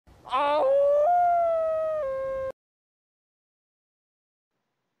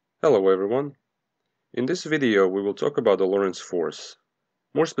Hello everyone. In this video we will talk about the Lorentz force.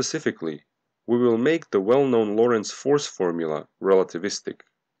 More specifically, we will make the well-known Lorentz force formula relativistic.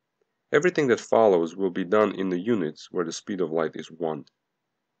 Everything that follows will be done in the units where the speed of light is 1.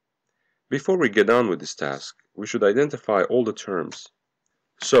 Before we get on with this task, we should identify all the terms.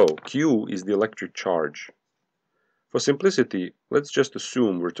 So, Q is the electric charge. For simplicity, let's just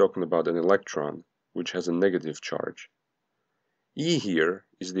assume we're talking about an electron, which has a negative charge. E here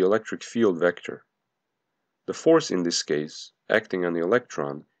is the electric field vector. The force in this case, acting on the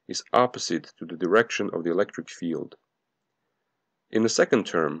electron, is opposite to the direction of the electric field. In the second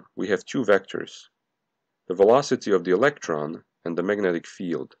term, we have two vectors, the velocity of the electron and the magnetic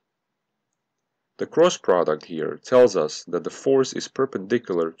field. The cross product here tells us that the force is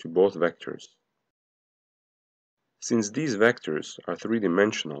perpendicular to both vectors. Since these vectors are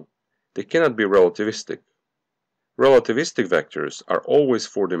three-dimensional, they cannot be relativistic. Relativistic vectors are always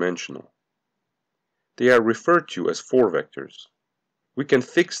four-dimensional. They are referred to as four vectors. We can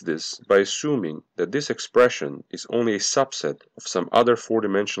fix this by assuming that this expression is only a subset of some other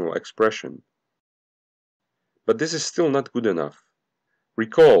four-dimensional expression. But this is still not good enough.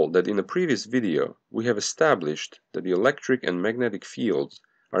 Recall that in a previous video we have established that the electric and magnetic fields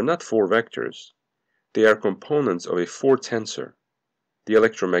are not four vectors. They are components of a four-tensor, the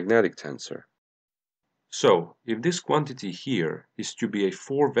electromagnetic tensor. So, if this quantity here is to be a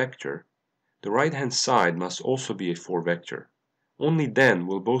four-vector, the right-hand side must also be a four-vector. Only then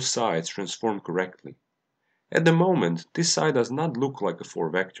will both sides transform correctly. At the moment, this side does not look like a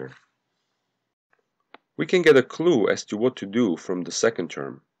four-vector. We can get a clue as to what to do from the second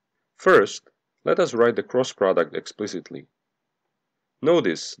term. First, let us write the cross product explicitly.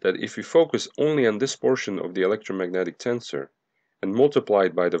 Notice that if we focus only on this portion of the electromagnetic tensor and multiply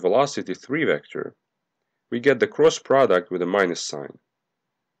it by the velocity 3 vector, we get the cross product with a minus sign.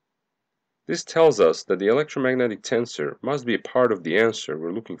 This tells us that the electromagnetic tensor must be a part of the answer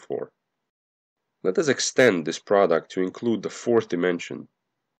we're looking for. Let us extend this product to include the fourth dimension.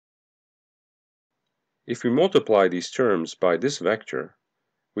 If we multiply these terms by this vector,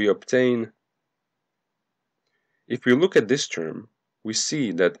 we obtain. If we look at this term, we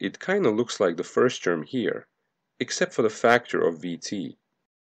see that it kind of looks like the first term here, except for the factor of Vt.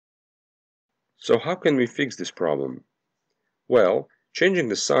 So how can we fix this problem? Well, changing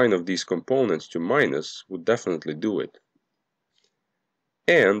the sign of these components to minus would definitely do it.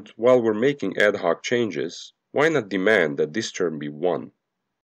 And while we're making ad hoc changes, why not demand that this term be 1?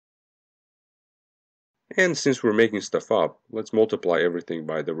 And since we're making stuff up, let's multiply everything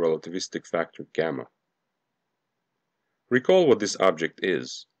by the relativistic factor gamma. Recall what this object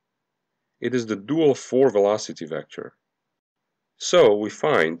is. It is the dual four-velocity vector. So we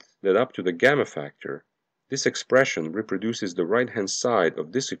find that up to the gamma factor, this expression reproduces the right-hand side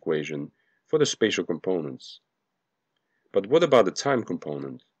of this equation for the spatial components. But what about the time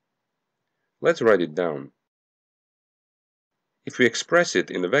component? Let's write it down. If we express it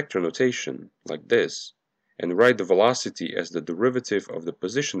in the vector notation, like this, and write the velocity as the derivative of the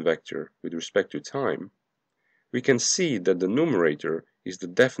position vector with respect to time, we can see that the numerator is the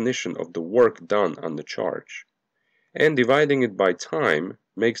definition of the work done on the charge, and dividing it by time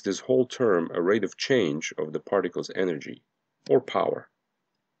makes this whole term a rate of change of the particle's energy, or power.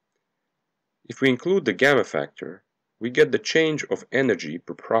 If we include the gamma factor, we get the change of energy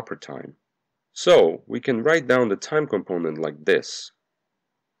per proper time. So we can write down the time component like this,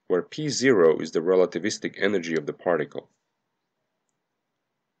 where P0 is the relativistic energy of the particle.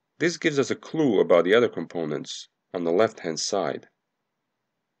 This gives us a clue about the other components on the left-hand side.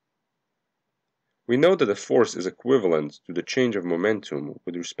 We know that the force is equivalent to the change of momentum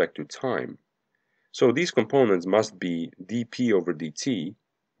with respect to time, so these components must be dp over dt,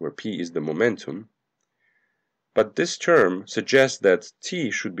 where p is the momentum, but this term suggests that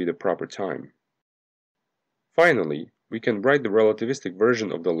t should be the proper time. Finally, we can write the relativistic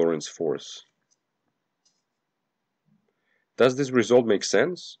version of the Lorentz force. Does this result make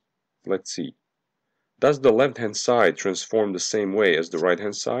sense? Let's see. Does the left-hand side transform the same way as the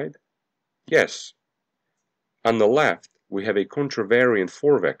right-hand side? Yes. On the left, we have a contravariant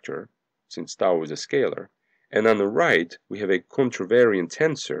 4-vector, since tau is a scalar, and on the right, we have a contravariant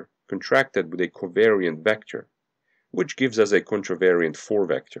tensor contracted with a covariant vector, which gives us a contravariant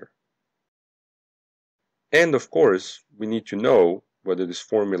 4-vector. And of course, we need to know whether this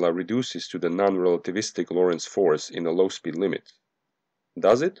formula reduces to the non-relativistic Lorentz force in a low-speed limit.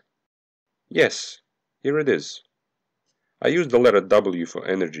 Does it? Yes, here it is. I use the letter W for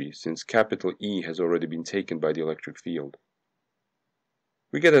energy since capital E has already been taken by the electric field.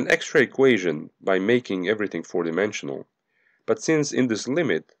 We get an extra equation by making everything four-dimensional, But since in this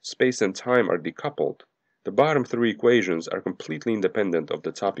limit space and time are decoupled, the bottom three equations are completely independent of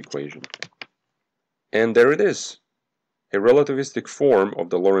the top equation. And there it is, a relativistic form of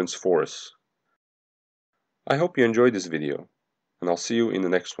the Lorentz force. I hope you enjoyed this video, and I'll see you in the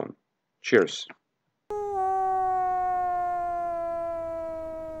next one. Cheers!